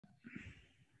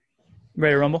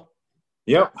Ready to rumble?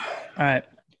 Yep. All right.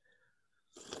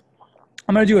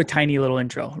 I'm going to do a tiny little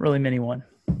intro, really mini one.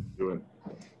 Do it.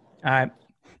 All right.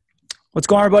 What's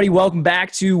going on, everybody? Welcome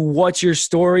back to What's Your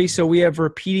Story? So we have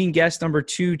repeating guest number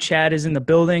 2. Chad is in the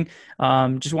building.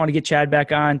 Just want to get Chad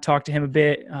back on, talk to him a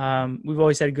bit. We've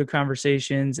always had good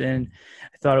conversations, and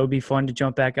I thought it would be fun to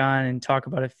jump back on and talk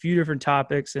about a few different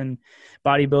topics and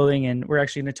bodybuilding, and we're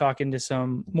actually going to talk into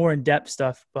some more in-depth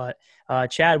stuff. But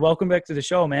Chad, welcome back to the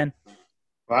show, man.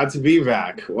 Glad to be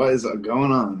back. What is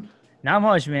going on? Not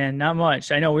much, man. Not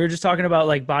much. I know we were just talking about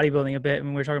like bodybuilding a bit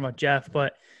when we were talking about Jeff,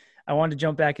 but I wanted to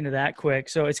jump back into that quick.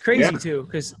 So it's crazy too,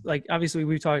 because like obviously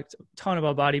we've talked a ton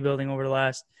about bodybuilding over the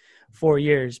last 4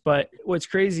 years. But what's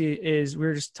crazy is we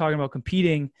were just talking about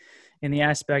competing in the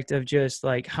aspect of just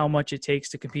like how much it takes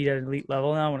to compete at an elite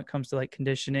level now when it comes to like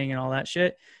conditioning and all that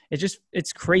shit.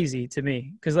 It's crazy to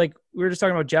me. Cause like we were just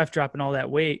talking about Jeff dropping all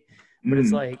that weight, but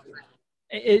it's like,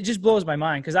 it just blows my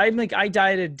mind. Cause I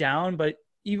dieted down, but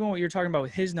even what you're talking about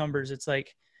with his numbers, it's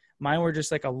like mine were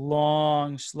just like a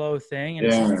long, slow thing. And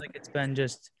it seems like it's been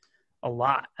just a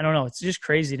lot. I don't know. It's just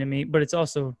crazy to me, but it's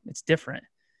different.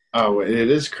 Oh, it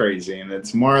is crazy. And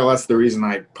it's more or less the reason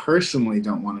I personally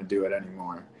don't want to do it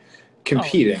anymore.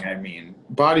 Competing, I mean.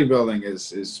 Bodybuilding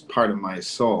is part of my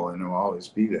soul and it will always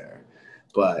be there.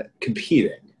 But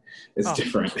competing is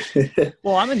different.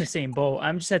 Well, I'm in the same boat.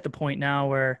 I'm just at the point now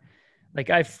where like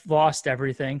I've lost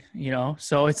everything,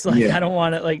 so it's like, I don't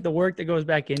want to like the work that goes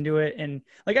back into it. And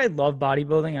like, I love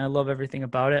bodybuilding. I love everything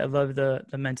about it. I love the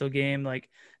mental game, like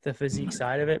the physique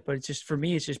side of it. But it's just, for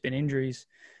me, it's just been injuries.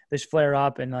 This flare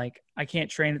up and like, I can't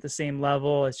train at the same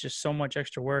level. It's just so much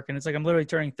extra work. And it's like, I'm literally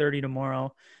turning 30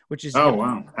 tomorrow, which is, oh,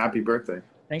 wow. Happy birthday.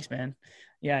 Thanks, man.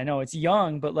 Yeah, I know it's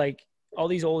young, but like all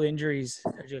these old injuries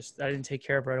are just, I didn't take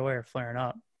care of right away, are flaring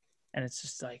up. And it's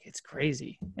just like, it's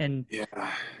crazy. And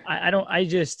I'd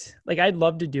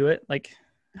love to do it. Like,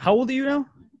 how old are you now?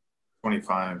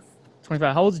 25.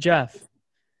 25. How old's Jeff?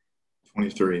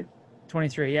 23.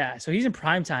 23. Yeah. So he's in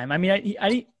prime time. I mean,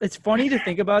 it's funny to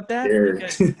think about that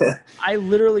because I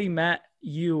literally met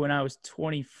you when I was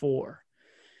 24,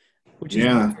 which is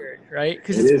weird, right?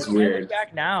 Because it is weird. I look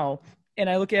back now and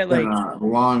I look at like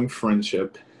long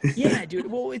friendship. Yeah,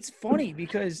 dude. Well, it's funny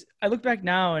because I look back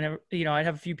now and, I'd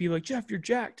have a few people like, Jeff, you're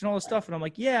jacked and all this stuff. And I'm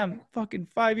like, yeah, I'm fucking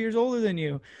 5 years older than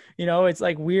you. It's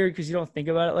like weird because you don't think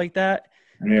about it like that.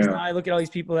 Yeah. Now I look at all these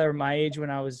people that were my age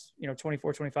when I was,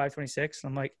 24, 25, 26.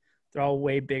 And I'm like, they're all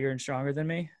way bigger and stronger than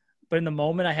me. But in the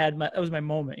moment that was my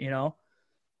moment,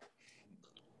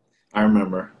 I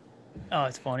remember. Oh,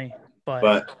 it's funny.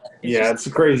 But it's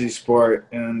a crazy sport.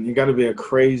 And you got to be a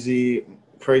crazy,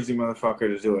 crazy motherfucker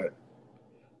to do it.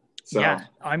 So, yeah,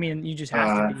 I mean, you just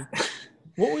have to be.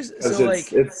 What was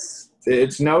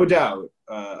it's no doubt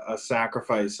a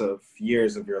sacrifice of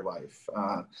years of your life.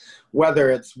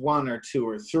 Whether it's 1 or 2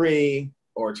 or 3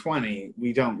 or 20,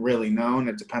 we don't really know, and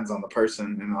it depends on the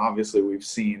person. And obviously, we've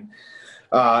seen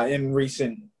in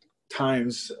recent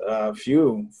times a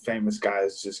few famous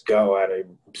guys just go at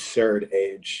an absurd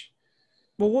age.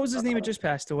 Well, what was his name? It just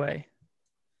passed away.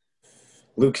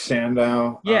 Luke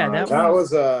Sandow. Yeah, that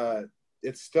was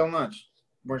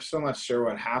we're still not sure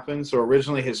what happened. So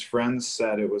originally his friends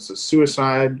said it was a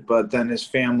suicide, but then his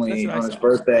family on his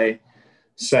birthday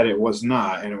said it was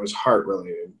not, and it was heart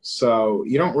related. So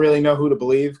you don't really know who to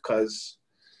believe because.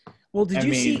 Well, did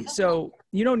you see? So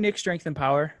Nick Strength and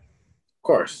Power. Of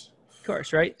course,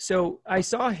 right? So I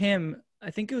saw him. I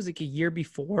think it was like a year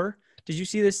before. Did you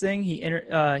see this thing? He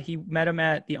met him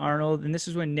at the Arnold, and this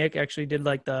is when Nick actually did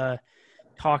like the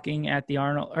talking at the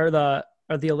Arnold or the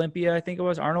Olympia, I think it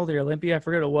was Arnold or Olympia. I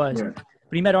forget what it was, but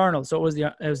he met Arnold. So it was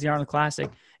the Arnold Classic,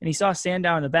 and he saw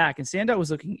Sandow in the back, and Sandow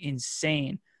was looking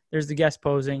insane. There's the guest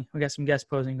posing. We got some guest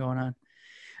posing going on,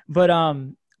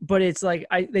 but it's like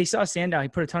they saw Sandow. He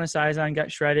put a ton of size on,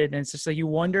 got shredded, and it's just like you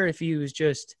wonder if he was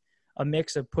just a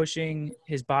mix of pushing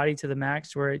his body to the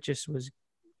max, where it just was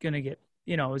gonna get,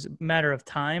 it was a matter of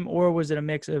time, or was it a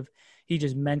mix of he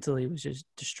just mentally was just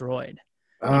destroyed.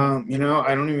 I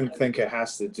don't even think it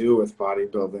has to do with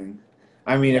bodybuilding.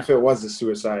 I mean, if it was a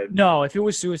suicide. No, if it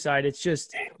was suicide, it's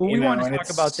just, we want to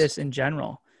talk about this in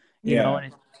general, you know,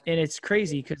 and it's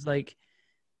crazy because like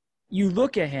you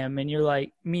look at him and you're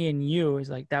like, me and you is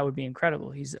like, that would be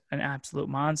incredible. He's an absolute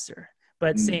monster. But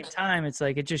at the same time, it's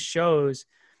like, it just shows,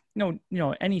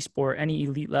 any sport, any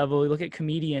elite level, you look at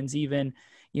comedians, even,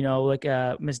 like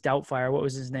Miss Doubtfire, what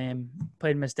was his name?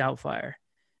 Played Miss Doubtfire.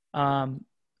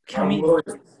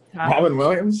 Robin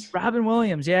Williams? Robin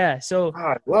Williams, yeah. So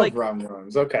I love Robin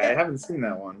Williams. Okay, I haven't seen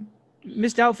that one.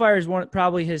 Miss Doubtfire is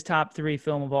probably his top 3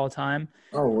 film of all time.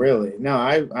 Oh, really? No,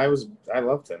 I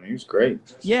loved him. He was great.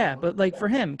 Yeah, but like for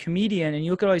him, comedian, and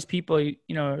you look at all these people,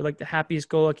 like the happiest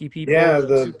go lucky people, Yeah, like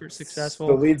the super the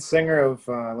successful. lead singer of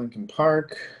Linkin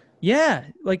Park, Yeah,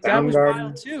 like that was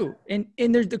wild Soundgarden, too.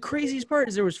 And there's the craziest part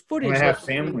is there was and they footage like have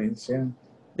families. Yeah.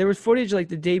 there was footage like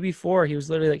the day before he was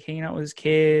literally like hanging out with his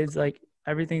kids, like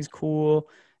everything's cool,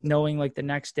 knowing like the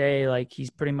next day like he's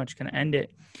pretty much gonna end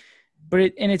it.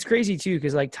 But it's crazy too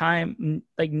because like time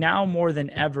like now more than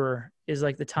ever is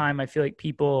like the time I feel like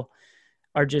people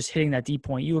are just hitting that deep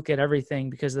point. You look at everything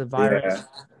because of the Yeah.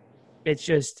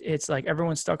 virus. It's like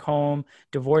everyone's stuck home.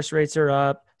 Divorce rates are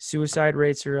up. Suicide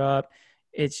rates are up.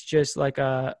 It's just like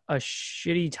a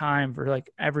shitty time for like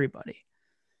everybody,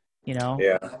 you know?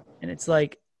 Yeah. And it's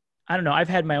like, I don't know. I've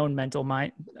had my own mental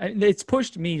mind. It's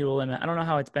pushed me to a limit. I don't know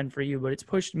how it's been for you, but it's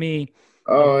pushed me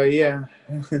Oh, yeah.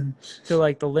 to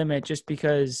like the limit just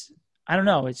because I don't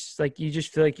know. It's like you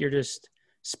just feel like you're just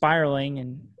spiraling,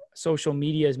 and social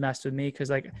media has messed with me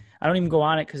because like I don't even go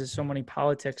on it because there's so many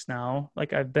politics now.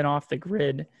 Like I've been off the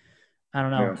grid. I don't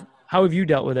know. Yeah. How have you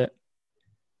dealt with it?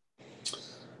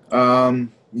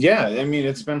 Yeah, I mean,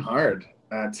 it's been hard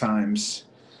at times.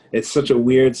 It's such a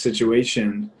weird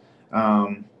situation.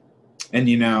 Um, and,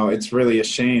 it's really a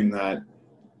shame that,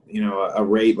 a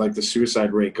rate like the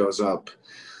suicide rate goes up,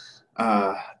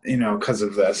 because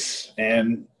of this.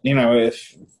 And,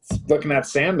 if looking at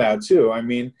Sandow too, I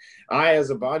mean, I, as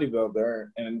a bodybuilder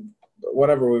and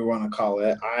whatever we want to call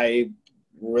it, I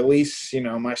release,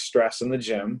 my stress in the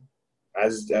gym,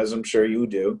 as I'm sure you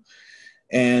do.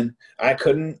 And I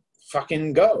couldn't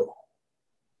fucking go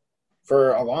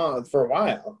for a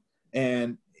while.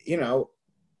 And,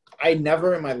 I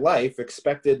never in my life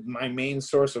expected my main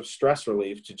source of stress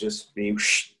relief to just be,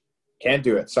 can't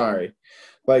do it. Sorry.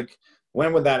 Like,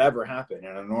 when would that ever happen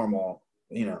in a normal,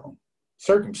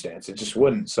 circumstance? It just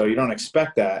wouldn't. So you don't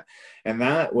expect that. And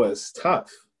that was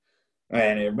tough.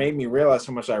 And it made me realize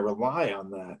how much I rely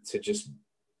on that to just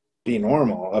be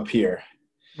normal up here.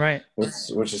 Right.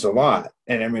 Which is a lot.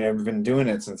 And I mean, I've been doing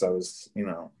it since I was,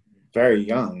 very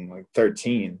young, like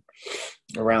 13,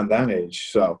 around that age.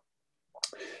 So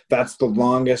that's the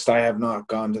longest I have not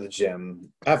gone to the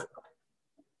gym ever.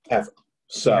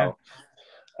 So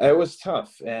It was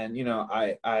tough. And,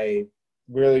 I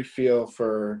really feel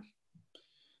for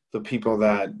the people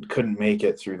that couldn't make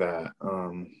it through that.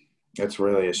 It's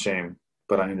really a shame,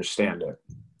 but I understand it.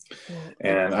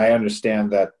 And I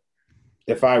understand that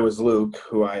if I was Luke,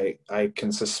 who I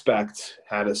can suspect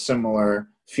had a similar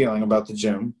feeling about the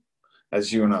gym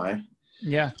as you and I,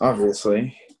 Yeah.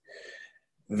 obviously,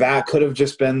 that could have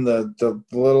just been the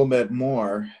little bit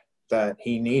more that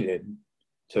he needed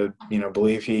to,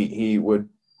 believe he would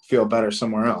feel better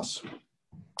somewhere else.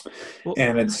 Well,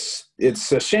 And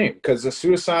it's a shame because the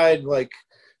suicide, like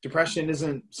depression,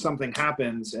 isn't something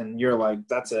happens and you're like,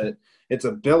 that's it. It's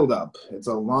a buildup. It's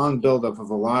a long buildup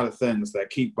of a lot of things that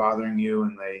keep bothering you,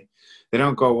 and they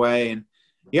don't go away. And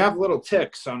you have little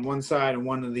ticks on one side and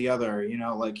one to the other.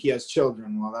 Like he has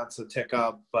children. Well, that's a tick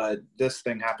up. But this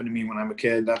thing happened to me when I'm a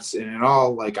kid. And it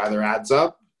all like either adds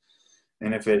up,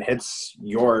 and if it hits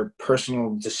your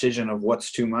personal decision of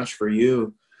what's too much for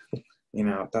you,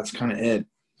 that's kind of it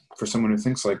for someone who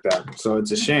thinks like that. So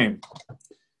it's a shame.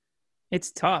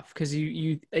 it's tough because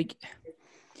you like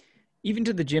even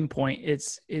to the gym point,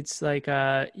 it's like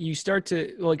you start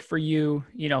to like for you,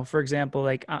 for example,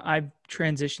 like I've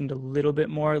transitioned a little bit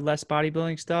more less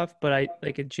bodybuilding stuff, but I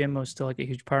like a gym was still like a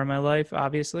huge part of my life,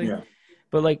 obviously. Yeah.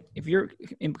 But like if you're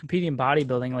competing in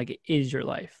bodybuilding, like it is your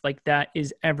life, like that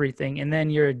is everything, and then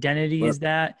your identity is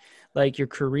that, like your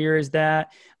career is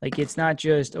that, like it's not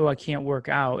just I can't work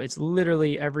out. It's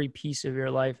literally every piece of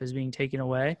your life is being taken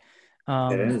away.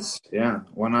 It is, yeah.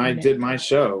 When I did my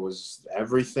show, it was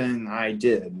everything I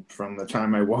did from the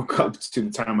time I woke up to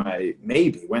the time I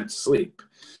maybe went to sleep,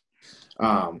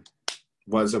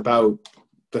 was about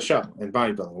the show and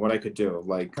bodybuilding, what I could do,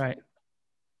 like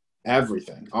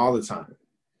everything, all the time.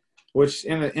 Which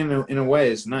in a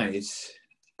way is nice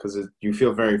because you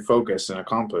feel very focused and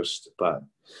accomplished, but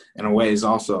in a way is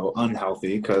also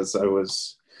unhealthy because I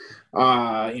was,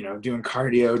 doing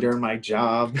cardio during my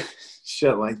job.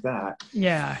 Shit like that.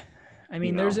 Yeah. I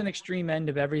mean, there's an extreme end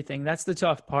of everything. That's the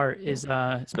tough part is,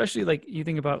 especially like you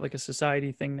think about like a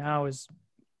society thing now is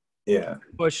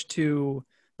push to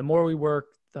the more we work,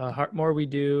 the more we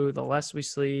do, the less we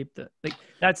sleep. Like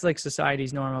that's like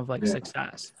society's norm of like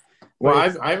success. Well,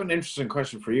 I have an interesting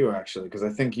question for you actually, because I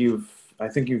think you've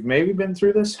maybe been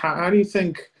through this. How do you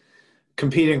think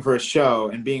competing for a show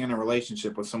and being in a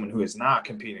relationship with someone who is not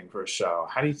competing for a show,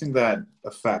 how do you think that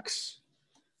affects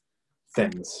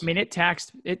things. I mean,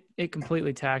 it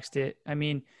completely taxed it. I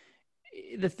mean,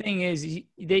 the thing is,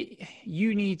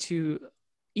 you need to,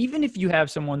 even if you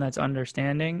have someone that's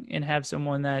understanding and have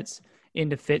someone that's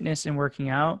into fitness and working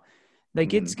out,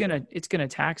 like it's gonna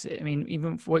tax it. I mean,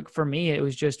 even for me, it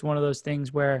was just one of those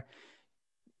things where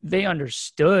they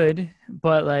understood,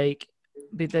 but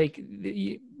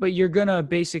but you're gonna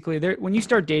basically there when you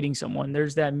start dating someone,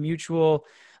 there's that mutual,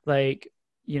 like,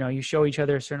 you show each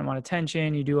other a certain amount of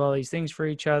attention, you do all these things for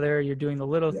each other, you're doing the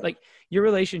little, like your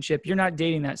relationship, you're not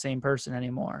dating that same person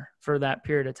anymore for that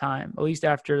period of time, at least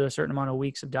after a certain amount of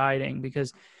weeks of dieting,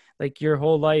 because like your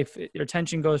whole life, your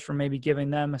attention goes from maybe giving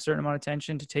them a certain amount of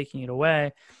attention to taking it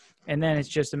away. And then it's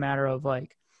just a matter of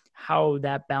like how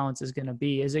that balance is going to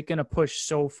be. Is it going to push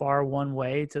so far one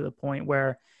way to the point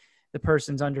where the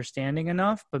person's understanding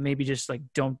enough, but maybe just like,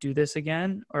 don't do this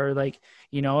again? Or like,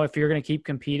 if you're going to keep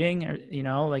competing,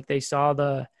 or, like they saw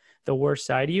the worst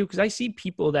side of you. Cause I see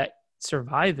people that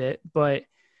survive it, but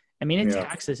I mean, it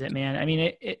taxes it, man. I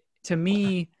mean, it to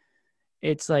me,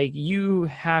 it's like you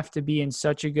have to be in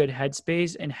such a good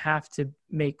headspace and have to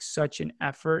make such an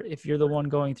effort if you're the one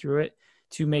going through it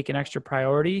to make an extra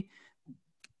priority,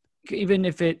 even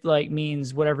if it like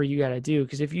means whatever you got to do.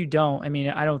 Because if you don't, I mean,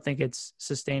 I don't think it's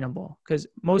sustainable, because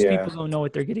most people don't know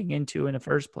what they're getting into in the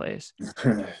first place.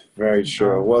 Very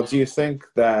true. Well, do you think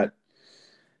that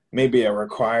maybe it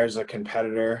requires a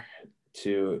competitor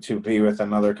to be with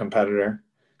another competitor?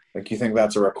 Like, you think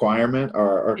that's a requirement,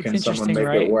 or can someone make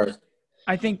it work?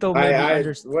 I think they'll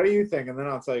maybe what do you think? And then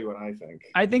I'll tell you what I think.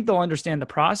 I think they'll understand the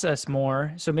process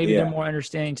more. So maybe they're more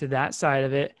understanding to that side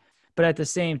of it. But at the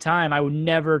same time, I would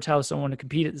never tell someone to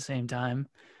compete at the same time.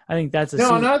 I think that's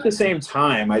not at the same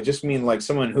time. I just mean like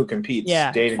someone who competes.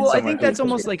 Dating well, I think that's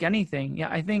almost like anything. Yeah,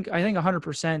 I think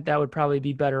 100% that would probably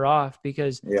be better off,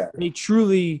 because they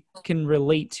truly can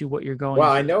relate to what you're going through.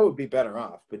 I know it would be better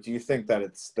off, but do you think that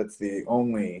that's the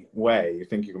only way? You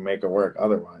think you can make it work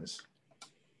otherwise?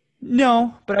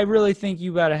 No, but I really think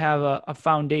you got to have a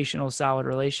foundational, solid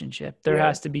relationship. There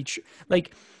has to be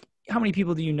like, how many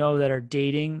people do you know that are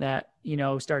dating that,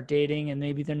 start dating and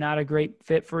maybe they're not a great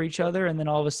fit for each other, and then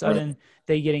all of a sudden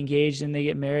they get engaged and they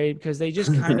get married because they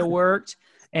just kind of worked,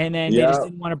 and then they just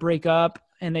didn't want to break up,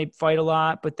 and they fight a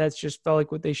lot, but that's just felt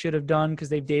like what they should have done because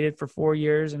they've dated for 4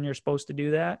 years and you're supposed to do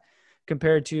that,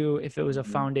 compared to if it was a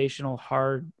foundational,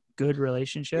 hard, good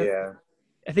relationship. Yeah.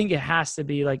 I think it has to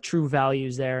be like true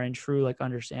values there and true like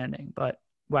understanding. But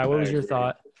wow, what was your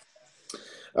thought?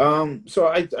 So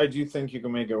I do think you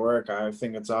can make it work. I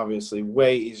think it's obviously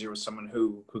way easier with someone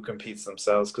who competes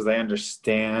themselves, because they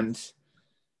understand,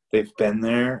 they've been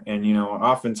there, and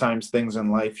oftentimes things in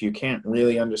life you can't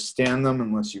really understand them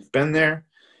unless you've been there.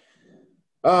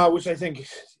 Which I think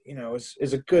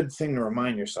is a good thing to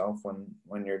remind yourself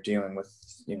when you're dealing with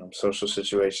social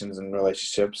situations and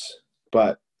relationships.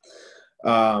 But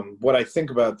what I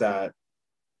think about that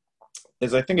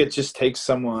is I think it just takes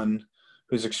someone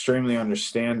who's extremely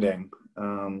understanding.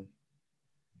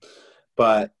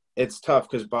 But it's tough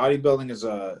because bodybuilding is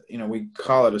we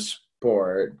call it a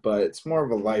sport, but it's more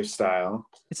of a lifestyle.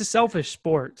 It's a selfish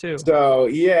sport too. So,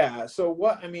 yeah. So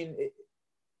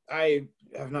I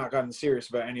have not gotten serious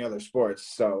about any other sports,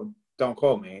 so don't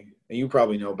quote me. You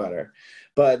probably know better.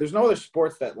 But there's no other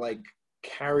sports that like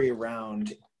carry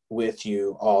around with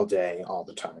you all day, all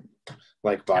the time,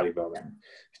 like bodybuilding.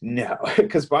 No,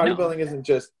 because bodybuilding isn't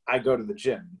just I go to the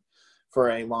gym for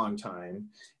a long time.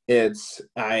 It's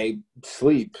I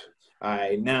sleep,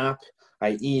 I nap,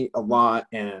 I eat a lot,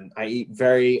 and I eat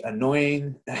very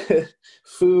annoying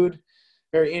food,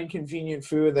 very inconvenient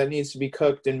food that needs to be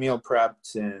cooked and meal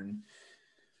prepped, and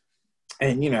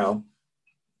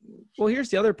well, here's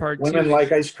the other part. Women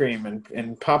like ice cream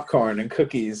and popcorn and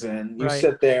cookies, and you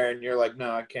sit there and you're like, no,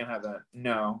 I can't have that.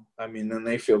 No, I mean, then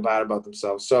they feel bad about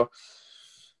themselves. So,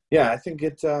 yeah, I think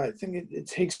it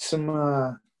takes some.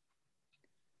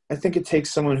 I think it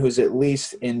takes someone who's at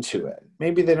least into it.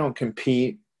 Maybe they don't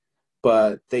compete,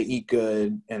 but they eat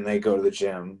good and they go to the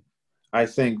gym. I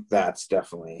think that's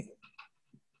definitely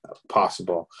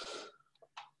possible.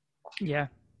 Yeah,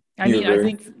 I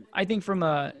think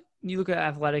from you look at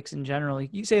athletics in general,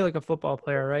 like you say like a football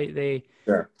player, right? They're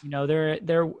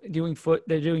doing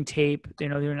tape,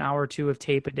 doing an hour or two of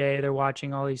tape a day. They're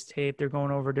watching all these tape. They're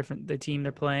going over the team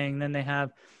they're playing. Then they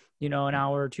have, an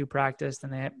hour or two practice.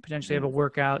 Then they potentially have a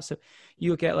workout. So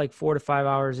you look at like 4 to 5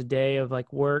 hours a day of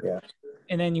like work. Yeah.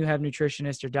 And then you have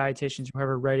nutritionists or dietitians,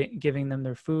 whoever, giving them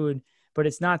their food, but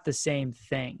it's not the same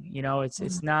thing.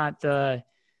 It's not the,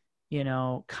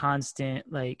 constant,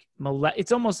 like,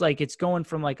 it's almost like it's going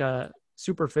from like a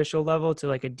superficial level to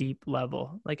like a deep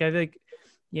level. Like I think,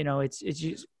 it's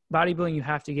just bodybuilding, you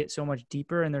have to get so much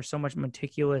deeper, and there's so much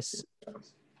meticulous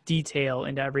detail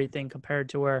into everything compared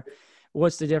to where,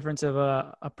 what's the difference of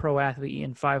a pro athlete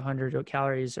eating 500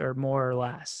 calories or more or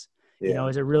less? You know,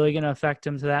 is it really going to affect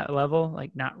them to that level?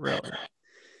 Like, not really.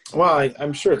 Well,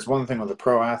 I'm sure it's one thing with a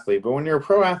pro athlete, but when you're a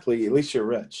pro athlete, at least you're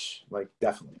rich. Like,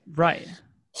 definitely. Right.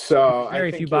 So Very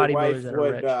I few think your bodybuilders wife that are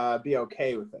would rich. be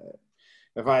okay with it.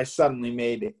 If I suddenly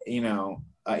made,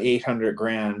 800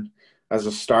 grand as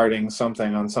a starting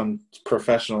something on some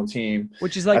professional team,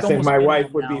 Which is like I think almost my minimum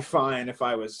wife would now. be fine if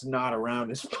I was not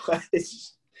around as much.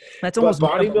 That's But almost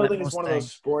minimum at bodybuilding is most one of those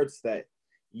things. sports that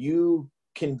you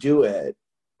can do it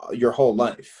your whole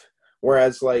life.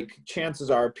 Whereas, like, chances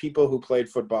are people who played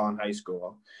football in high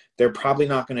school, they're probably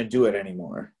not going to do it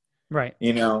anymore. Right.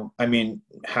 I mean,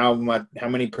 how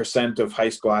many percent of high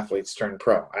school athletes turn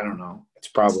pro? I don't know. It's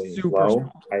probably Super low,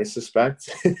 small. I suspect.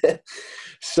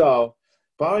 So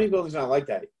bodybuilding's not like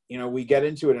that. We get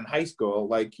into it in high school,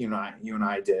 like you and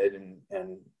I did,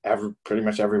 and pretty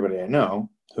much everybody I know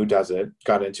who does it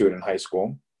got into it in high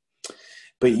school.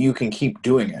 But you can keep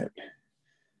doing it,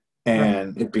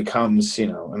 and it becomes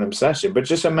an obsession. But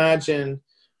just imagine,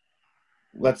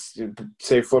 let's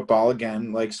say football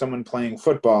again, like someone playing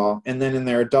football and then in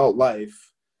their adult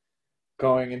life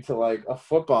going into like a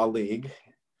football league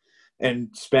and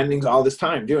spending all this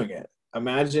time doing it.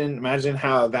 Imagine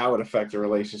how that would affect a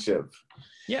relationship.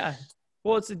 Yeah.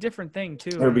 Well, it's a different thing too.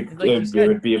 It And like you said,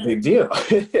 would be a big deal.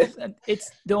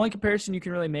 it's the only comparison you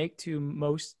can really make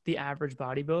to the average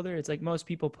bodybuilder. It's like most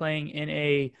people playing in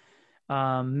a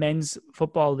men's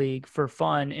football league for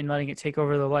fun and letting it take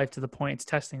over their life to the point it's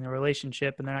testing the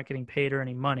relationship and they're not getting paid or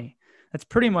any money. That's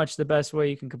pretty much the best way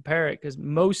you can compare it, because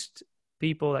most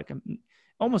people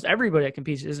almost everybody that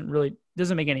competes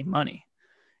doesn't make any money.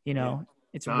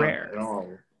 It's not rare. at all.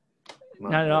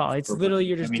 Not at all. It's literally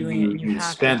you're just doing it, and you have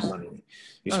spend to money.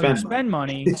 You spend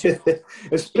money to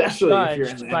especially if you're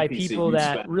in judged an by NPC, people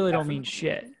that really don't mean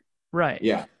shit. Right.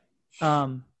 Yeah.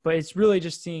 But it's really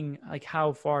just seeing like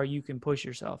how far you can push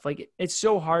yourself. Like, it's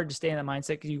so hard to stay in that mindset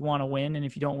because you want to win, and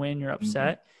if you don't win, you're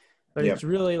upset. But it's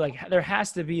really like there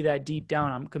has to be that deep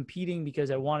down, I'm competing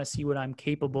because I want to see what I'm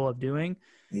capable of doing.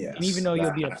 Yes, and even though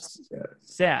you'll be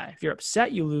upset, if you're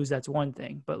upset you lose, that's one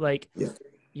thing. But like,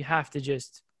 you have to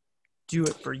just do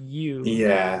it for you.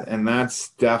 Yeah, and that's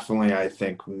definitely, I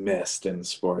think, missed in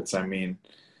sports. I mean,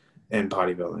 in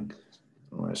bodybuilding,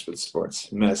 with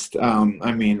sports, missed.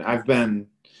 I mean, I've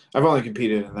only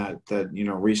competed in that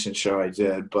recent show I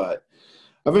did, but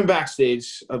I've been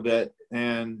backstage a bit,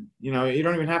 and you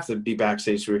don't even have to be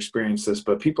backstage to experience this,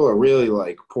 but people are really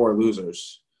like poor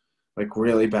losers, like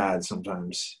really bad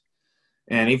sometimes.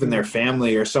 And even their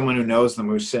family or someone who knows them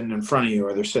who's sitting in front of you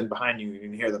or they're sitting behind you, you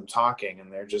can hear them talking,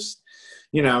 and they're just,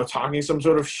 talking some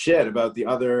sort of shit about the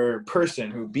other person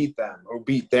who beat them or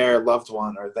beat their loved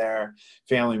one or their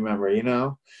family member,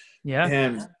 Yeah.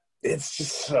 And it's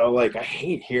just so like, I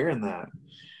hate hearing that.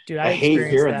 Dude, I hate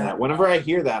hearing that. Whenever I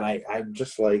hear that, I'm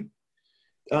just like,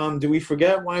 do we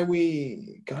forget why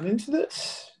we got into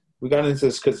this? We got into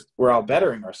this because we're all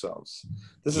bettering ourselves.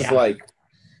 This is like,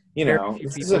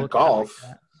 this isn't golf.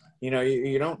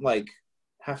 You don't like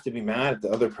have to be mad at the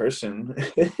other person.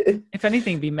 If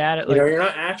anything, be mad at you're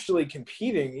not actually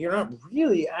competing. You're not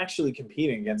really actually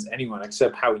competing against anyone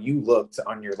except how you looked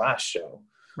on your last show.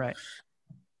 Right.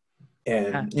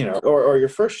 And, or your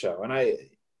first show. And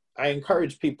I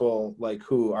encourage people like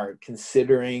who are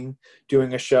considering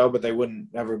doing a show, but they wouldn't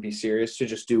ever be serious, to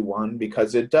just do one,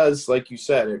 because it does, like you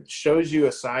said, it shows you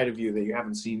a side of you that you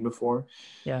haven't seen before.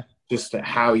 Yeah. Just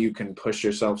how you can push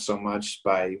yourself so much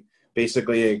by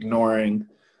basically ignoring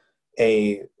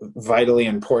a vitally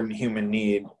important human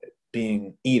need,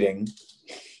 being eating.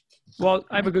 Well,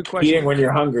 I have a good question. Eating when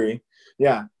you're hungry.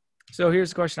 Yeah. So here's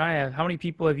the question I have. How many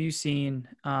people have you seen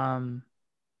want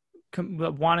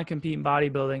to compete in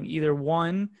bodybuilding? Either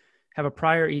one, have a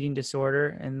prior eating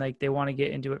disorder and like they want to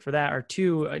get into it for that, or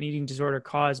two, an eating disorder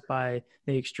caused by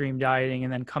the extreme dieting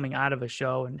and then coming out of a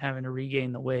show and having to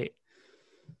regain the weight?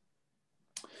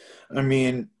 I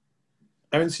mean,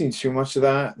 I haven't seen too much of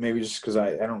that, maybe just because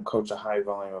I don't coach a high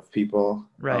volume of people.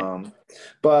 Right.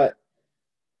 But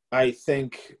I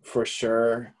think for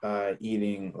sure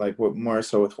eating, like more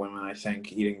so with women, I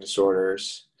think eating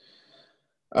disorders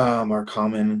are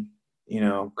common,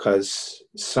 because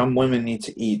some women need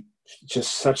to eat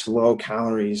just such low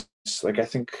calories. Like, I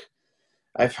think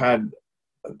I've had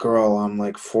a girl on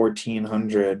like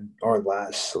 1,400 or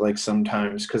less, like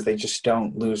sometimes, because they just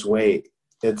don't lose weight.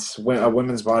 It's when a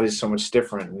woman's body is so much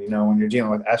different, when you're dealing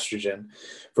with estrogen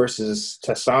versus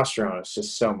testosterone, it's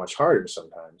just so much harder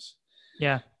sometimes.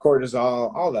 Yeah.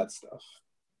 Cortisol, all that stuff.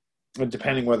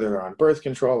 depending whether they're on birth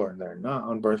control or they're not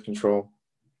on birth control,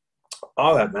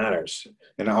 all that matters.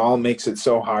 And it all makes it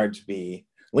so hard to be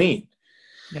lean.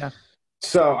 Yeah.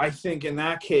 So I think in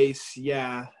that case,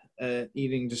 yeah,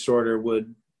 eating disorder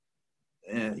would,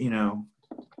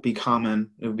 be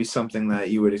common. It would be something that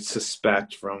you would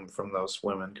suspect from those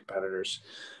women competitors.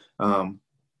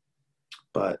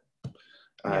 But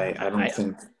Yeah. I don't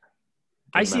think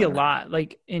I see a lot,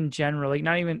 like in general, like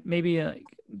not even maybe like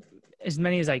as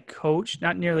many as I coach,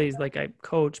 not nearly as like I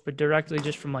coach, but directly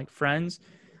just from like friends.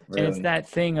 really. And it's that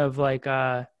thing of like,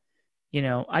 I've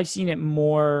seen it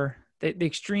more, the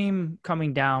extreme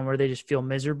coming down where they just feel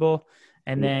miserable.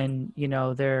 And then,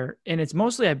 and it's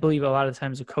mostly, I believe a lot of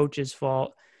times the coach's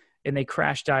fault, and they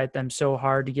crash diet them so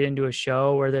hard to get into a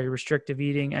show where they're restrictive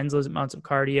eating, endless amounts of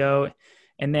cardio,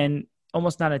 and then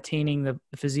almost not attaining the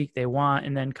physique they want.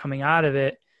 And then coming out of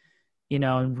it,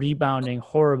 and rebounding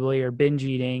horribly or binge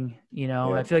eating,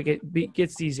 I feel like it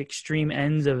gets these extreme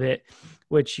ends of it,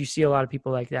 which you see a lot of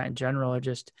people like that in general are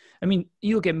just,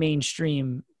 you look at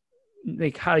mainstream,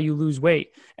 like how you lose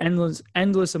weight,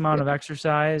 endless amount of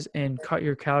exercise and cut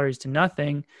your calories to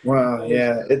nothing. Well,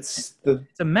 yeah, it's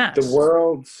a mess. The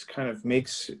world kind of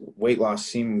makes weight loss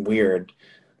seem weird.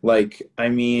 Like,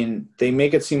 they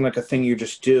make it seem like a thing you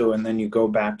just do and then you go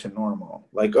back to normal.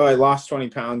 Like, oh, I lost 20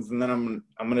 pounds and then I'm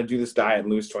going to do this diet and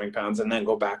lose 20 pounds and then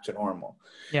go back to normal.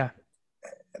 Yeah.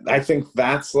 I think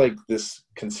that's like this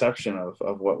conception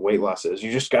of what weight loss is.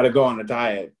 You just got to go on a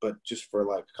diet, but just for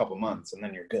like a couple months and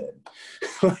then you're good.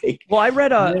 I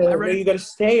read you got to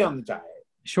stay on the diet.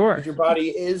 Sure. Because your body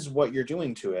is what you're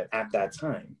doing to it at that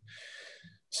time.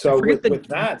 So with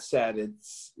that said,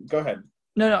 go ahead.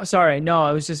 No, sorry. No,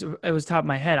 it was top of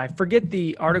my head. I forget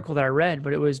the article that I read,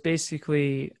 but it was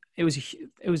basically, it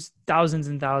was thousands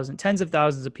and thousands, tens of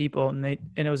thousands of people. And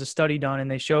it was a study done,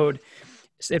 and they showed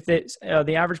if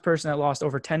the average person that lost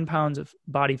over 10 pounds of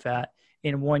body fat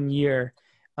in 1 year,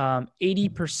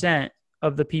 80%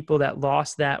 of the people that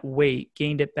lost that weight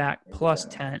gained it back plus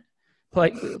 10,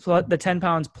 like the 10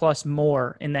 pounds plus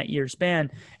more in that year span.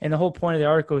 And the whole point of the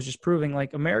article is just proving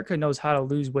like America knows how to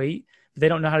lose weight, but they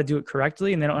don't know how to do it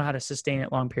correctly, and they don't know how to sustain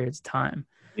it long periods of time.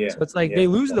 Yeah. So it's like they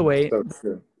lose the weight,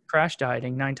 so crash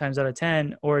dieting 9 times out of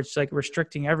 10, or it's like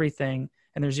restricting everything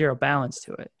and there's zero balance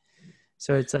to it.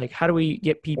 So it's like, how do we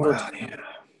get people to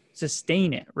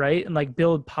sustain it, right? And like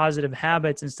build positive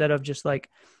habits instead of just like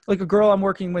a girl I'm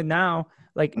working with now,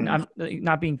 like I'm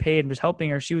not being paid, I'm just helping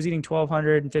her. She was eating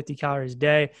 1,250 calories a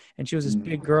day, and she was this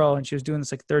big girl, and she was doing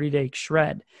this like 30-day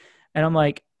shred. And I'm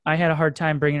like, I had a hard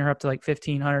time bringing her up to like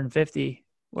 1,550.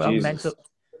 Well,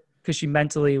 because she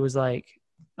mentally was like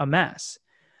a mess.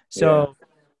 So,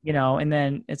 and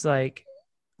then it's like,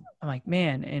 I'm like,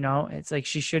 man, it's like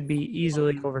she should be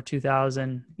easily over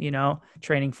 2,000,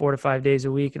 training 4 to 5 days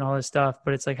a week and all this stuff.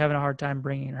 But it's like having a hard time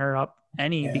bringing her up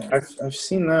because I've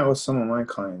seen that with some of my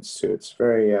clients too. It's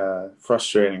very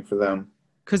frustrating for them.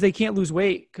 Because they can't lose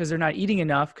weight because they're not eating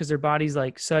enough, because their body's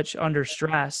like such under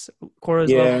stress,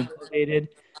 cortisol elevated.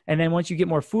 And then once you get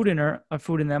more food in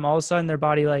them, all of a sudden their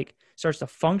body like starts to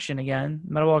function again.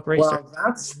 Metabolic rate. Well,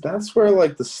 that's where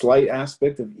like the slight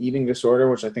aspect of eating disorder,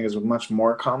 which I think is much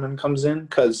more common, comes in,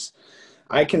 because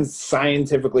I can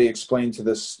scientifically explain to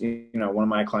this, one of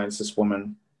my clients, this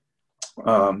woman,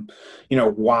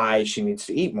 why she needs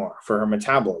to eat more for her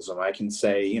metabolism. I can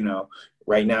say,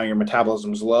 right now your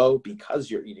metabolism is low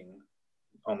because you're eating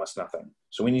almost nothing.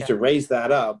 So we need to raise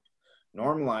that up,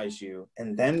 normalize you,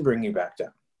 and then bring you back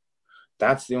down.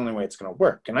 That's the only way it's going to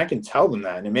work. And I can tell them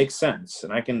that, and it makes sense.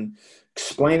 And I can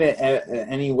explain it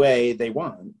any way they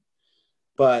want.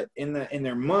 But in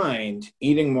their mind,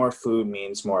 eating more food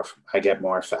means I get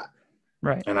more fat.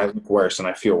 Right. And I look worse, and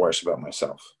I feel worse about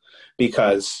myself,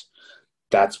 because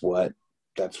that's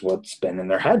what's been in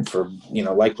their head for,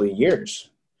 likely years.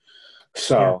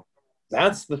 So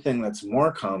that's the thing that's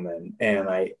more common. And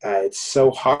it's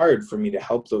so hard for me to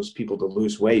help those people to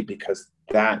lose weight, because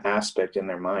that aspect in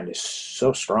their mind is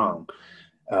so strong,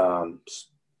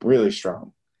 really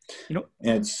strong.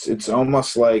 It's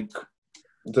almost like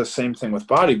the same thing with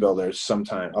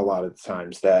bodybuilders a lot of the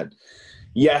times, that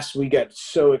yes, we get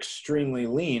so extremely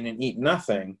lean and eat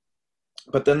nothing,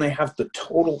 but then they have the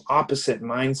total opposite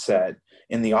mindset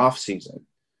in the off season.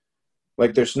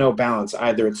 Like there's no balance.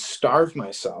 Either it's starve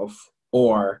myself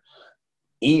or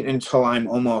eat until I'm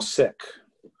almost sick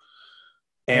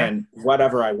and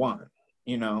whatever I want,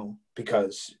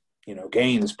 because,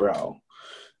 gains, bro,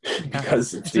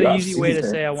 because it's the easy way to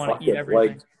say I want to eat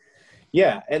everything.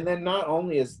 And then not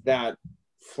only is that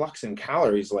flux in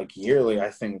calories, like yearly,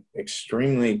 I think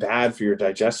extremely bad for your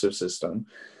digestive system,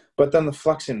 but then the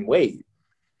flux in weight,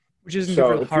 which isn't good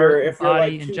for So the if you're heart and like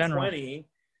body in general.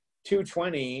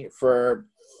 220 for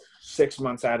 6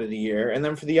 months out of the year, and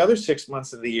then for the other 6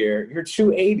 months of the year you're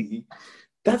 280,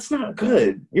 that's not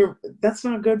good. That's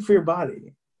not good for your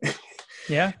body.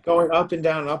 Yeah. Going up and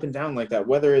down like that,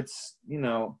 whether it's,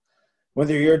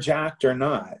 whether you're jacked or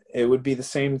not, it would be the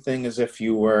same thing as if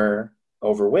you were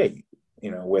overweight,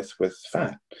 with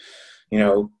fat.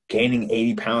 Gaining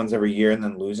 80 pounds every year and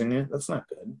then losing it, that's not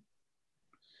good.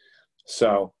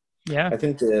 So yeah, I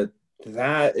think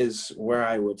that is where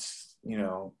I would,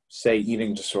 say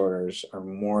eating disorders are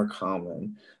more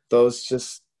common. Those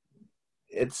just,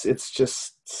 it's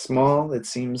just small. It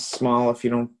seems small if you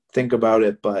don't think about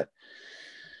it, but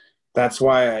that's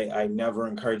why I never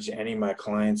encourage any of my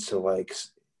clients to like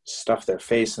stuff their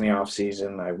face in the off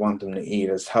season. I want them to eat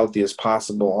as healthy as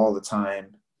possible all the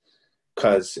time,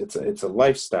 because it's a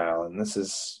lifestyle. And this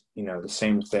is, the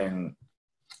same thing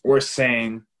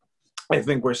I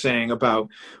think we're saying about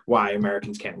why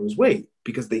Americans can't lose weight,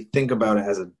 because they think about it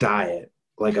as a diet,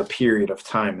 like a period of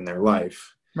time in their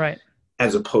life, right,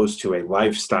 as opposed to a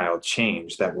lifestyle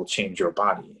change that will change your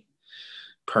body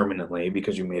permanently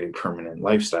because you made a permanent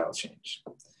lifestyle change.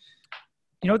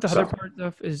 You know what the other part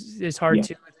of is hard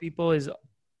too with people is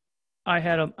I've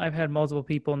had multiple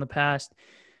people in the past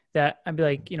that I'd be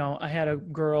like, I had a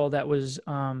girl that was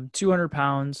 200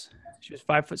 pounds. She was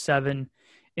 5'7",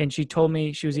 and she told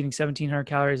me she was eating 1,700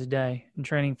 calories a day and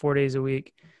training 4 days a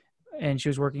week, and she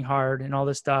was working hard and all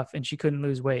this stuff, and she couldn't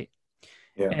lose weight.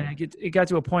 Yeah. And it got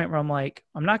to a point where I'm like,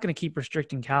 I'm not going to keep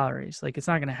restricting calories. Like, it's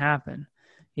not going to happen.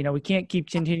 We can't keep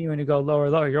continuing to go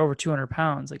lower. You're over 200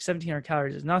 pounds. Like 1,700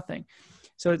 calories is nothing.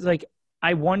 So it's like,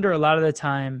 I wonder a lot of the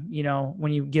time,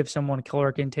 when you give someone a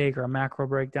caloric intake or a macro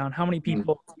breakdown, how many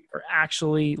people are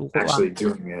actually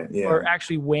doing it, yeah, or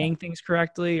actually weighing things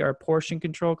correctly or portion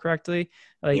control correctly.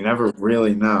 Like, you never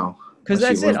really know. Because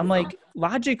that's it. I'm like,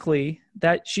 logically,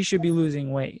 that she should be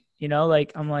losing weight.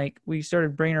 I'm like, we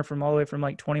started bringing her from all the way from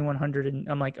like 2,100, and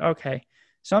I'm like, okay,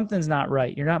 something's not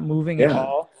right. You're not moving at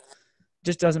all.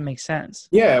 Just doesn't make sense.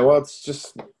 Yeah, well, it's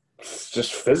just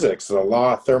physics, the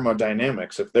law of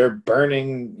thermodynamics. If they're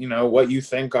burning, what you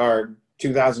think are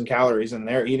 2,000 calories and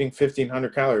they're eating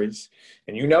 1,500 calories,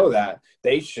 and that,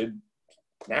 they should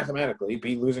mathematically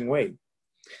be losing weight.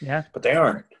 Yeah. But they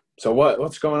aren't. So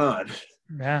what's going on?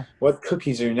 Yeah. What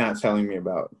cookies are you not telling me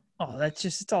about? Oh,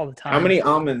 it's all the time. How many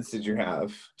almonds did you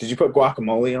have? Did you put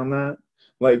guacamole on that?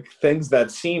 Like, things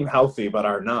that seem healthy but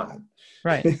are not.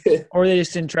 Right. Or they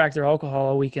just didn't track their alcohol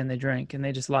all weekend they drank, and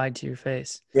they just lied to your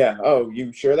face. Yeah. Oh,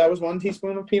 you sure that was 1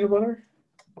 teaspoon of peanut butter?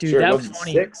 Dude, that was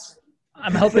funny. 6?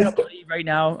 I'm helping a buddy right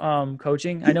now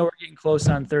coaching. I know we're getting close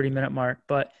on 30-minute mark,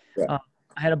 but I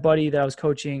had a buddy that I was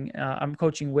coaching. I'm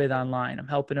coaching with online. I'm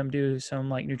helping him do some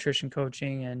like nutrition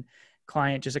coaching and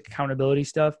client just accountability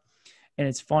stuff. And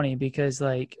it's funny because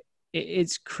like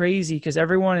it's crazy because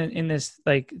everyone in this,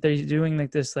 like, they're doing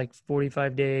like this like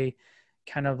 45-day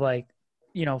kind of like,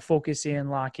 focus in,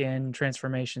 lock in,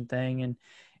 transformation thing. And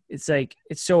it's like,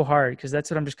 it's so hard because that's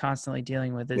what I'm just constantly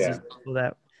dealing with is these people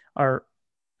that are,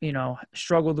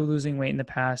 struggled with losing weight in the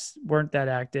past, weren't that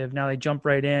active. Now they jump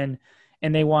right in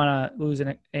and they want to lose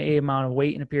an amount of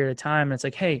weight in a period of time. And it's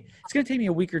like, hey, it's going to take me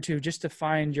a week or two just to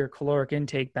find your caloric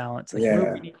intake balance. Like, where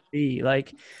do we need to be?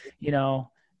 Like,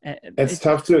 it's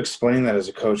tough to explain that as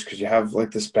a coach because you have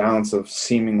like this balance of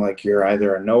seeming like you're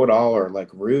either a know-it-all or like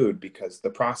rude because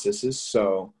the process is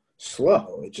so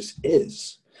slow. It just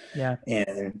is. Yeah.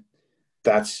 And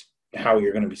that's how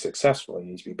you're going to be successful. You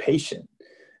need to be patient.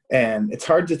 And it's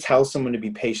hard to tell someone to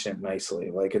be patient nicely.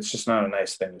 Like, it's just not a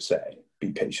nice thing to say,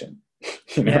 be patient.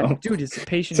 Yeah, dude, it's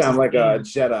patient. Sound like a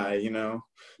Jedi,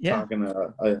 talking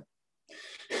to a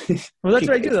well, that's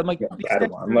what I do. I'm like,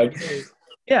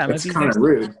 yeah, it's kind of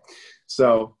rude.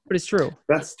 So, but it's true.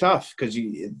 That's tough because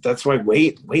that's why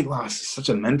weight loss is such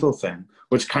a mental thing.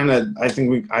 Which kind of, I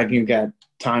think I can get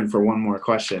time for one more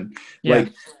question. Yeah.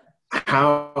 Like,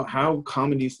 how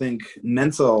common do you think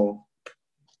mental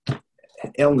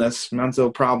illness,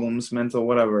 mental problems, mental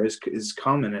whatever is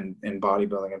common in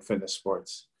bodybuilding and fitness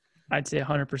sports? I'd say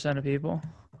 100% of people.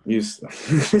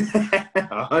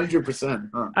 100%.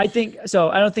 Huh? I think so.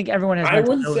 I don't think everyone has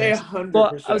mental illness. Say 100%.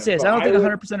 Well, I would say this. I don't think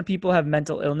 100% of people have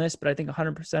mental illness, but I think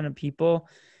 100% of people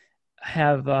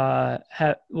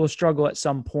will struggle at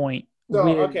some point.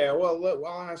 Okay. Well,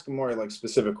 I'll ask a more like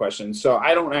specific question. So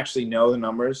I don't actually know the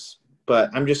numbers, but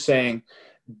I'm just saying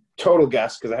total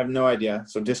guess because I have no idea.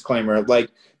 So disclaimer,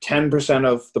 like 10%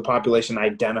 of the population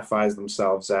identifies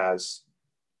themselves as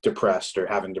depressed or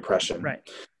having depression. Right.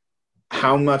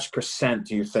 How much percent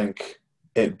do you think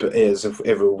it is if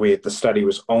the study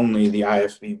was only the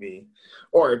IFBB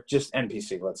or just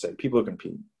NPC, let's say, people who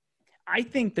compete. I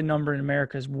think the number in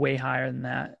America is way higher than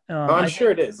that. I'm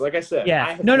sure it is. Like I said, Yeah.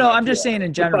 I have No, no I'm idea. just saying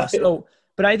in general. So,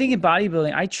 but I think in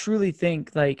bodybuilding, I truly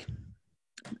think like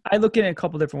I look at it a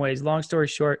couple different ways. Long story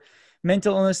short,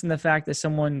 mental illness and the fact that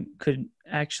someone could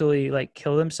actually like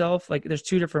kill themselves. Like there's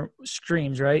two different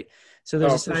streams, right? So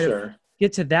there's a for side sure. of,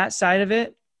 get to that side of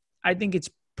it. I think it's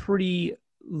pretty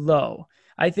low.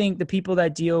 I think the people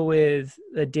that deal with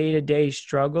the day-to-day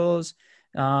struggles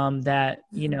that,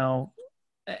 you know,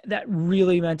 that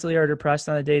really mentally are depressed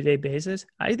on a day-to-day basis,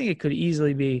 I think it could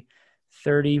easily be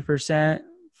 30%,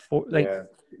 like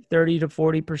 30 to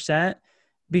 40%,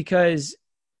 because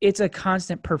it's a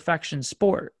constant perfection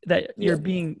sport that you're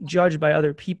being judged by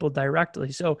other people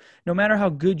directly. So no matter how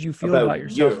good you feel about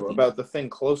yourself, about the thing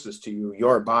closest to you,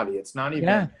 your body, it's not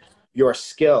even your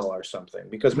skill or something,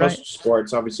 because most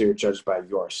sports obviously are judged by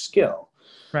your skill.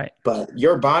 Right. But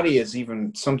your body is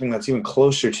even something that's even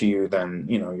closer to you than,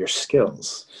 you know, your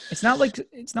skills. It's not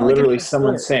literally like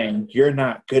someone saying you're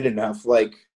not good enough.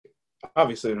 Like,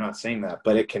 obviously they're not saying that,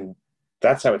 but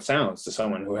that's how it sounds to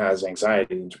someone who has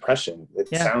anxiety and depression. It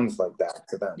sounds like that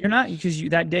to them. You're not, because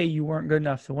that day you weren't good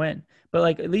enough to win. But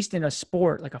like, at least in a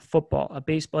sport, like a football, a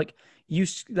baseball,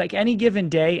 like any given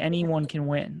day, anyone can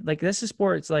win. Like this is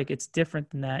sport. It's like, it's different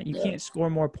than that. You can't score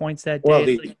more points that day.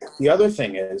 Well, the other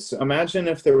thing is, imagine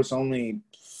if there was only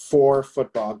 4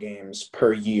 football games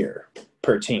per year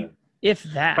per team. If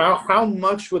that. How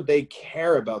much would they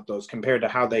care about those compared to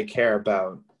how they care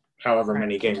about however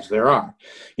many games there are?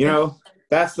 You know,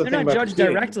 that's the thing about they're not judged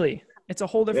directly. It's a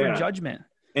whole different judgment.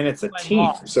 And it's a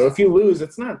team. So if you lose,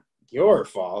 it's not your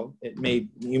fault.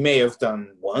 You may have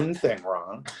done one thing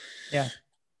wrong. Yeah.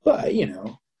 But, you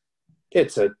know,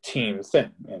 it's a team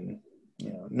thing, and, you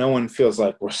know, no one feels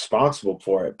like responsible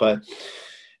for it. But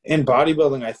in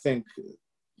bodybuilding, I think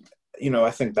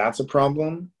that's a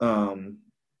problem. And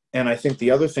I think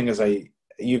the other thing is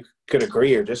you could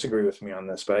agree or disagree with me on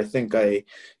this, but I think a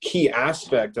key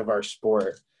aspect of our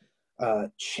sport,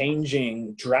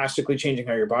 drastically changing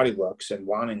how your body looks and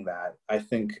wanting that, I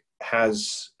think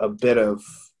has a bit of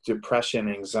depression,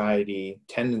 anxiety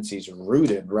tendencies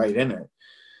rooted right in it.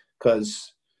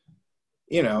 Because,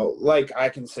 you know, like I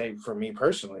can say for me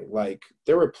personally, like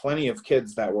there were plenty of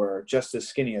kids that were just as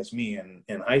skinny as me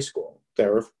in high school.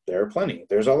 There were plenty.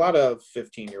 There's a lot of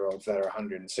 15-year-olds that are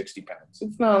 160 pounds.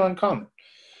 It's not uncommon.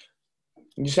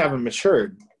 You just haven't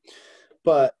matured.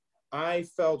 But I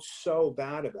felt so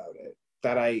bad about it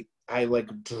that I like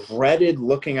dreaded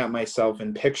looking at myself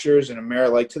in pictures in a mirror.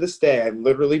 Like to this day, I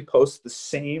literally post the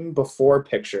same before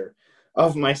picture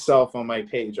of myself on my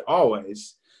page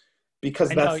always, because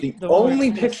that's the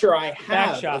only picture I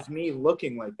have of me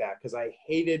looking like that, because I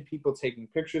hated people taking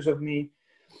pictures of me.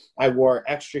 I wore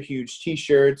extra huge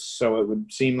t-shirts so it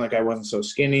would seem like I wasn't so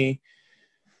skinny.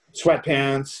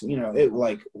 Sweatpants, you know, it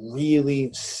like really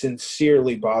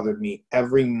sincerely bothered me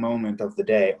every moment of the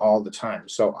day, all the time.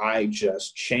 So I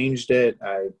just changed it.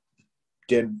 I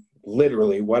did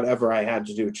literally whatever I had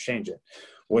to do to change it,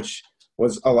 which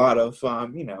was a lot of,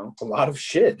 a lot of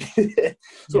shit.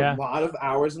 So a lot of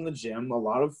hours in the gym, a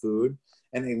lot of food,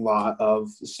 and a lot of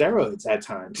steroids at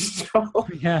times. So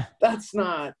that's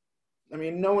not, I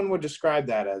mean, no one would describe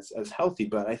that as healthy,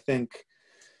 but I think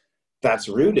that's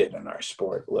rooted in our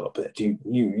sport a little bit. Do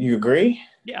you agree?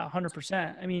 Yeah,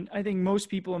 100%. I mean, I think most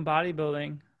people in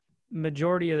bodybuilding,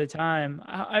 majority of the time,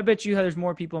 I bet you there's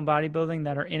more people in bodybuilding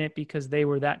that are in it because they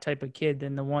were that type of kid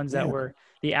than the ones that were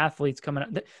the athletes coming up.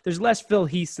 There's less Phil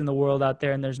Heaths in the world out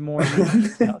there, and there's more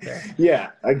out there.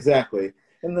 Yeah, exactly.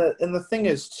 And the thing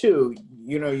is too,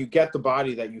 you know, you get the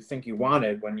body that you think you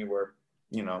wanted when you were,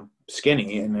 you know,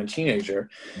 skinny and a teenager,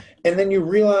 and then you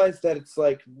realize that it's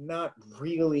like not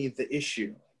really the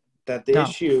issue. That the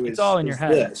issue is all in your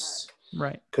head. This,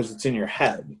 right? Because it's in your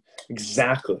head.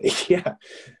 Exactly. Yeah.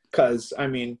 Because I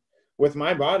mean, with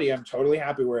my body, I'm totally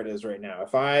happy where it is right now.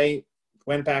 If I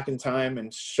went back in time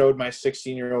and showed my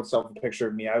 16-year-old self a picture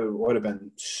of me, I would have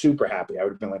been super happy. I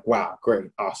would have been like, wow,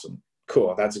 great, awesome,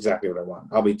 cool. That's exactly what I want.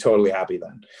 I'll be totally happy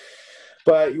then.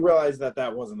 But you realize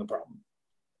that wasn't the problem.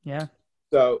 Yeah.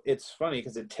 So it's funny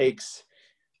because it takes,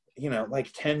 you know,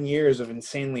 like 10 years of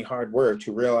insanely hard work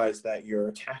to realize that you're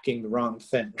attacking the wrong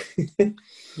thing.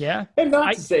 Yeah. And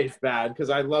not to say it's bad, because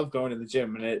I love going to the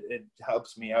gym and it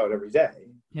helps me out every day.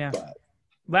 Yeah. But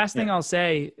Last thing I'll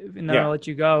say, and then Yeah. I'll let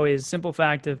you go, is simple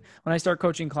fact of when I start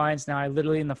coaching clients now, I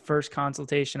literally in the first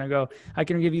consultation, I go, I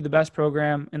can give you the best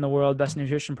program in the world, best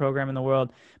nutrition program in the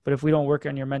world. But if we don't work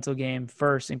on your mental game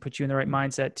first and put you in the right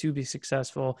mindset to be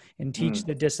successful and teach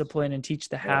the discipline and teach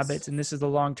the habits, and this is the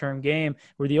long-term game,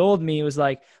 where the old me was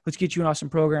like, let's get you an awesome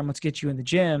program. Let's get you in the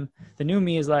gym. The new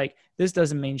me is like, this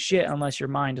doesn't mean shit unless your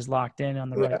mind is locked in on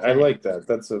the right thing. I like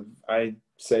that. I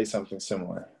say something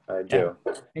similar. I do.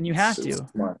 And you have to.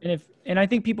 Smart. And I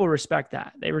think people respect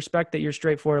that. They respect that you're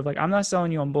straightforward. Like, I'm not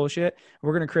selling you on bullshit.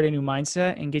 We're going to create a new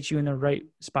mindset and get you in the right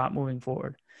spot moving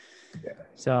forward. Yeah.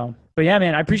 So, but yeah,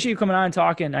 man, I appreciate you coming on and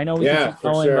talking. I know we can keep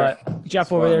going, but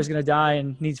Jeff over there is going to die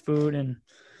and needs food. And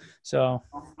so.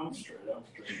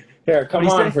 Here, come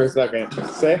on for a second.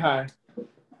 Say hi.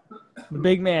 The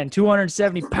big man,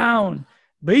 270-pound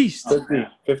beast.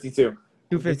 52.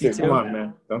 252. Come on,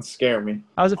 man. Don't scare me.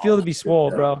 How does it feel to be swole,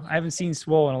 bro? I haven't seen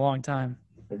swole in a long time.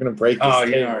 You're going to break this Oh,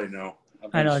 table. you already know.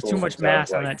 I know, too much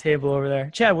mass on that table over there.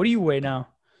 Chad, what do you weigh now?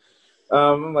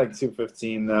 I'm like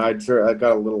 215 now. I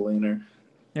got a little leaner.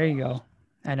 There you go.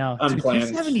 I know.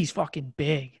 Unplanned. 270's fucking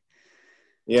big.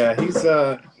 Yeah, he's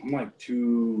I'm like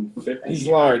 250. he's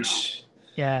large.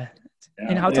 Yeah. Yeah.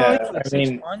 And how tall are Yeah, you? Like I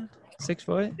mean- 6'1"? 6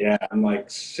 foot? Yeah, I'm like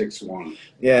 6'1".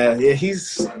 Yeah,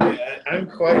 I'm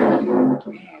quite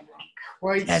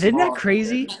Yeah, isn't that small.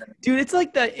 crazy? Dude, it's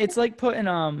like putting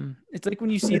it's like when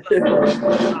you see like, the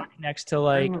rock next to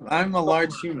like I'm a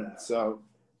large human, so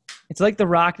it's like the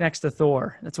rock next to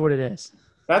Thor. That's what it is.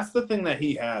 that's the thing that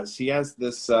he has. He has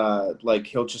this like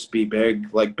he'll just be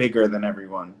big, like bigger than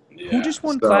everyone. Yeah. Who just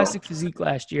won so- Classic Physique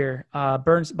last year?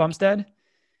 Bumstead?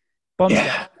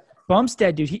 Yeah.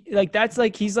 Bumstead, dude.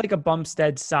 He's like a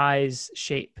Bumstead size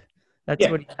shape. That's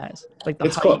Yeah. what he has. Like the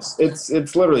It's height. close.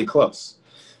 It's literally close.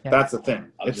 Yeah. That's the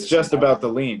thing. It's just about the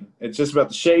lean. It's just about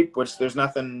the shape, which there's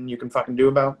nothing you can fucking do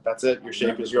about. That's it. Your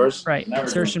shape is yours. Right. Never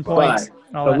Insertion been- points.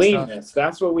 And all The that stuff. leanness,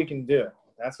 that's what we can do.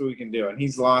 That's what we can do. And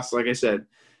he's lost, like I said,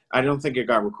 I don't think it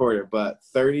got recorded, but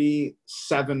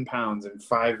 37 pounds in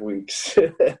 5 weeks.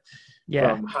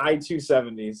 Yeah. From high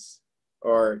 270s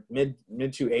or mid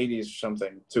 280s or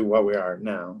something to what we are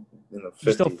now in the 50s.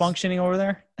 You still functioning over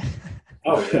there?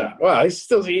 Oh, yeah. Well, he's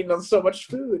still eating on so much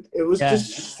food. It was Yeah.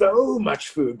 just so much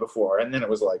food before, and then it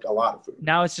was like a lot of food.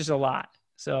 Now it's just a lot.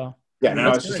 So Yeah, now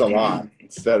That's it's just good. a lot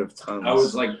instead of tons. I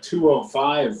was like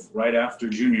 205 right after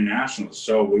junior nationals.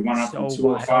 So we went up so from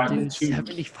 205 wild, to dude.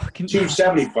 70 fucking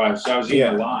 275. So I was eating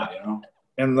Yeah. a lot, you know?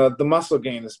 And the muscle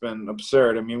gain has been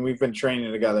absurd. I mean, we've been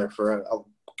training together for a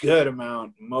good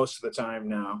amount most of the time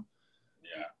now.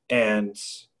 Yeah. And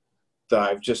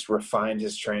I've just refined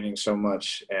his training so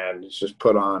much, and it's just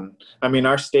put on. I mean,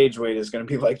 our stage weight is going to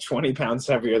be like 20 pounds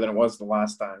heavier than it was the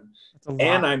last time. That's a lot.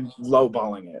 And I'm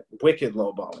lowballing it, wicked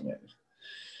lowballing it.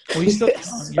 Well,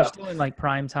 you're still in like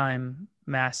prime time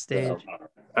mass stage.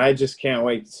 I just can't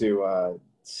wait to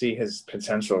see his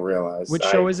potential realized. Which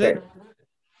show is it?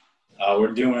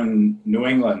 We're doing New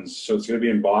England. So it's going to be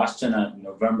in Boston on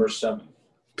November 7th.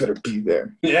 Better be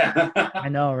there. Yeah. I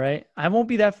know, right? I won't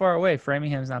be that far away.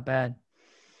 Framingham's not bad.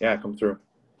 Yeah, come through.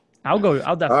 I'll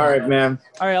definitely. All right, go. man.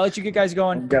 All right, I'll let you get guys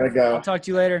going. Gotta go. I'll talk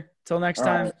to you later. Till next All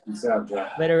time. right. Peace out,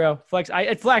 Jeff. Later, go. Flex.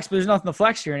 I'd flex, but there's nothing to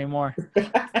flex here anymore.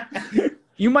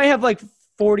 You might have like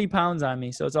 40 pounds on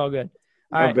me, so it's all good.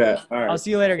 All I right. bet. All right. I'll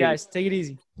see you later, guys. Take it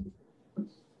easy.